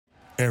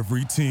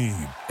Every team,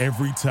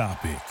 every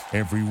topic,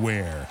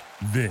 everywhere.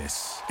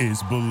 This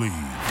is Believe.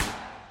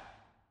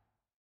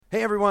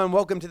 Hey everyone,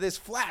 welcome to this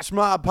Flash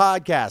Mob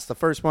podcast, the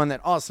first one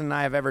that Austin and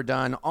I have ever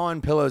done on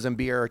Pillows and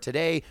Beer.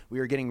 Today, we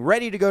are getting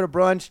ready to go to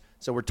brunch,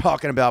 so we're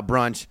talking about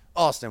brunch.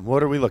 Austin,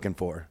 what are we looking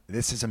for?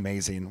 This is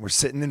amazing. We're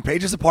sitting in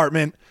Paige's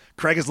apartment.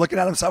 Craig is looking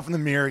at himself in the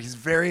mirror. He's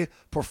very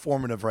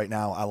performative right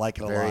now. I like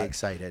it a lot. Very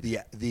excited.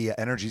 The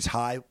energy's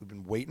high. We've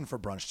been waiting for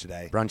brunch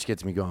today. Brunch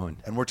gets me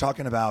going. And we're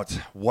talking about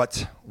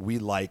what we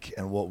like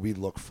and what we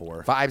look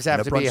for. Vibes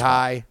have to be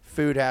high,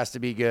 food has to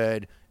be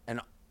good,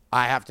 and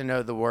I have to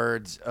know the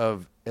words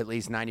of at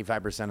least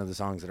 95% of the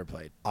songs that are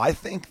played. I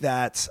think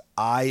that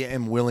I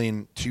am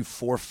willing to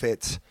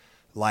forfeit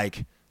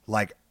like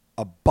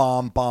a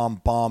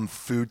bomb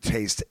food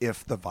taste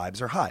if the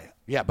vibes are high.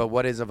 Yeah, but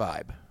what is a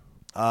vibe?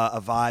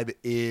 A vibe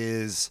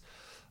is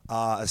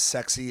a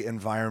sexy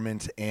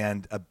environment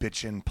and a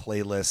bitchin'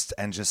 playlist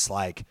and just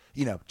like,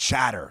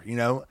 chatter,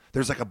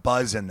 There's like a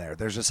buzz in there.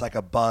 There's just like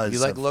a buzz. You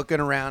like looking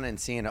around and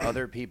seeing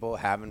other people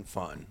having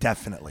fun.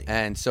 Definitely.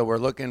 And so we're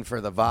looking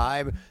for the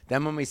vibe.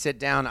 Then when we sit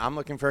down, I'm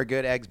looking for a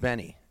good Eggs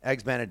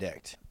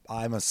Benedict.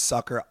 I'm a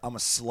sucker. I'm a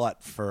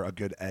slut for a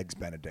good Eggs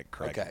Benedict,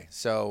 Craig. Okay.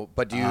 So,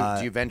 but do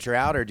you venture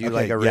out or do you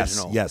like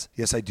original?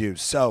 Yes, I do.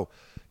 So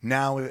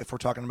now if we're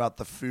talking about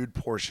the food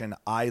portion,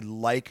 I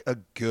like a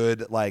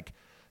good,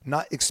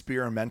 not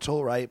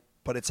experimental, right?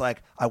 But it's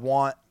like, I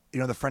want,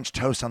 the French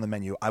toast on the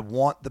menu. I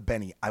want the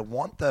Benny. I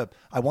want the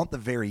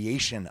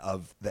variation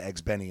of the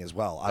Eggs Benny as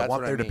well. I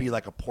want there to be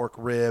like a pork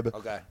rib,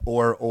 okay,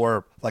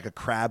 or like a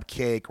crab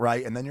cake,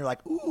 right? And then you're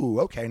like,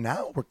 ooh, okay,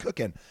 now we're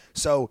cooking.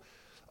 So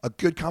a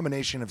good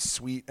combination of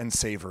sweet and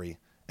savory.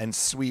 And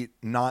sweet,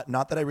 not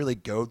that I really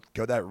go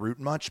that route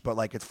much, but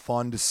like it's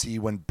fun to see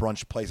when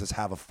brunch places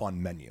have a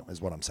fun menu,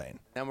 is what I'm saying.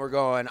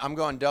 And I'm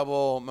going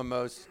double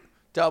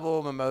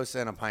mimosa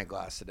and a pint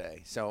glass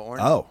today. So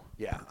orange. Oh.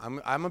 Yeah,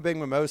 I'm a big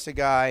mimosa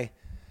guy.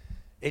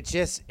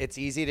 It's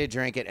easy to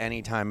drink at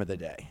any time of the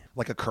day.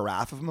 Like a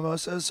carafe of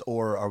mimosas,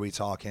 or are we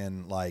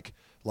talking like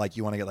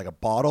you want to get like a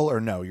bottle,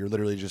 or no, you're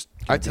literally just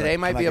today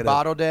might be a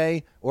bottle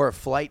day or a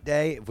flight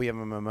day if we have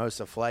a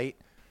mimosa flight.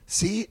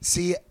 See,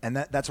 and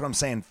that's what I'm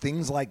saying.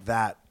 Things like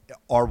that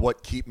are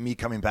what keep me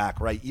coming back,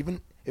 right? Even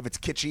if it's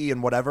kitschy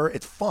and whatever,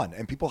 it's fun,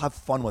 and people have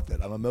fun with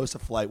it. A mimosa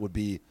flight would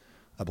be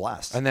a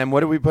blast. And then what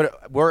do we put?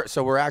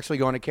 We're actually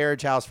going to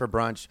Carriage House for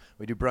brunch.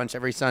 We do brunch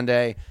every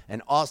Sunday,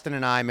 and Austin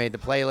and I made the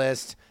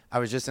playlist. I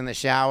was just in the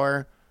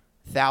shower.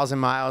 1,000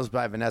 Miles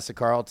by Vanessa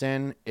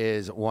Carlton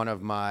is one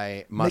of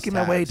my must-haves. Making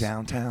my way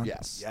downtown.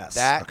 Yes.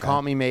 That, okay.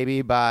 Call Me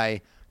Maybe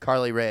by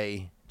Carly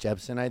Rae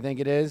Jepsen, I think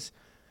it is.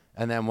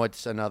 And then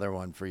what's another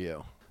one for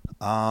you?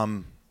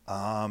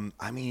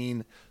 I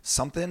mean,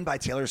 something by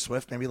Taylor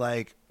Swift, maybe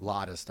like a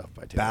lot of stuff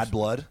by Taylor Bad Swift.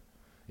 Blood,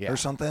 or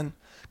something.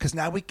 Because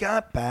now we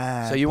got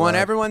Bad. So you want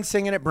everyone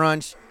singing at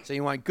brunch. So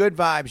you want good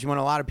vibes. You want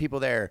a lot of people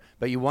there,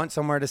 but you want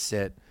somewhere to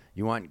sit.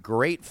 You want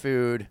great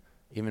food,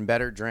 even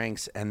better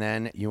drinks, and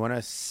then you want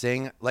to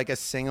sing like a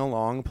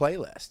sing-along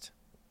playlist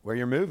where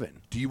you're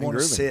moving. Do you want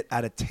to sit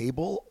at a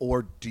table,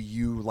 or do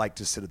you like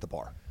to sit at the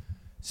bar?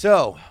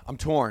 So I'm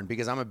torn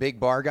because I'm a big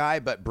bar guy,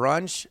 but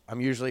brunch,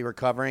 I'm usually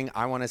recovering.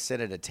 I want to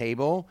sit at a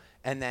table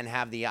and then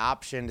have the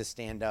option to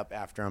stand up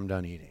after I'm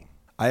done eating.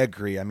 I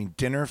agree. I mean,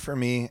 dinner for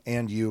me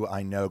and you,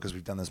 I know, because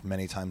we've done this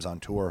many times on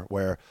tour,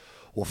 where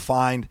we'll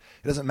find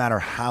it doesn't matter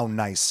how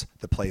nice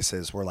the place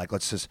is. We're like,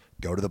 let's just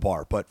go to the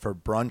bar. But for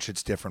brunch,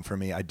 it's different for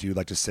me. I do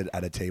like to sit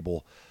at a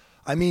table.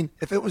 I mean,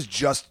 if it was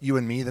just you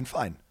and me, then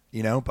fine.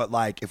 But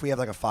like if we have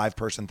like a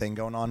 5-person thing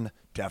going on,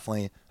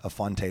 definitely a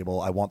fun table.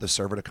 I want the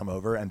server to come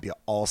over and be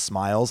all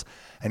smiles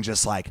and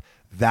just like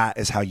that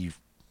is how you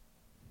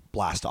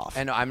blast off.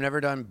 And I've never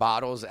done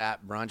bottles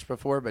at brunch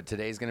before, but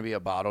today's going to be a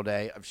bottle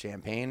day of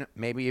champagne,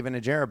 maybe even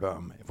a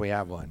Jeroboam if we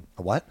have one.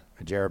 A what?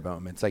 A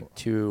Jeroboam. It's like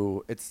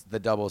it's the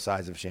double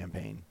size of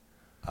champagne.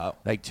 Oh.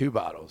 Like 2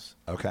 bottles.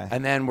 Okay.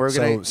 And then we're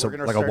going to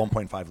like a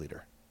 1.5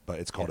 liter, but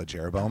it's called a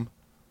Jeroboam.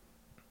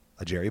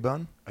 A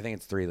Jerry-bone? I think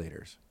it's 3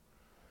 liters.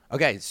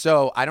 Okay,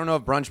 so I don't know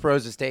if Brunch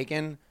Bros is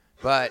taken,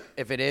 but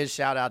if it is,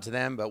 shout out to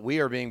them. But we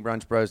are being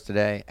Brunch Bros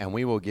today, and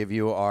we will give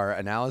you our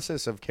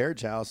analysis of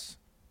Carriage House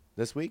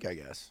this week, I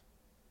guess.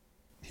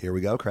 Here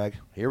we go, Craig.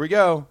 Here we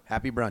go.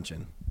 Happy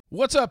brunching.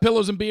 What's up,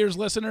 Pillows and Beers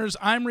listeners?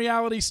 I'm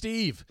Reality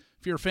Steve.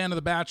 If you're a fan of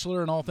The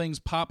Bachelor and all things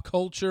pop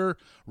culture,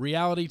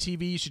 reality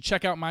TV, you should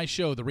check out my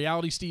show, The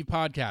Reality Steve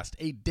Podcast,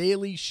 a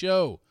daily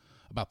show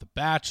about The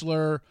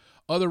Bachelor,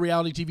 other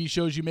reality TV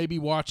shows you may be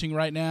watching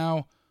right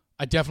now.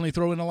 I definitely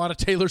throw in a lot of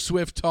Taylor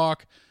Swift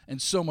talk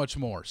and so much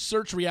more.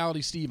 Search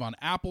Reality Steve on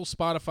Apple,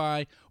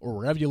 Spotify, or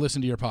wherever you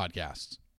listen to your podcasts.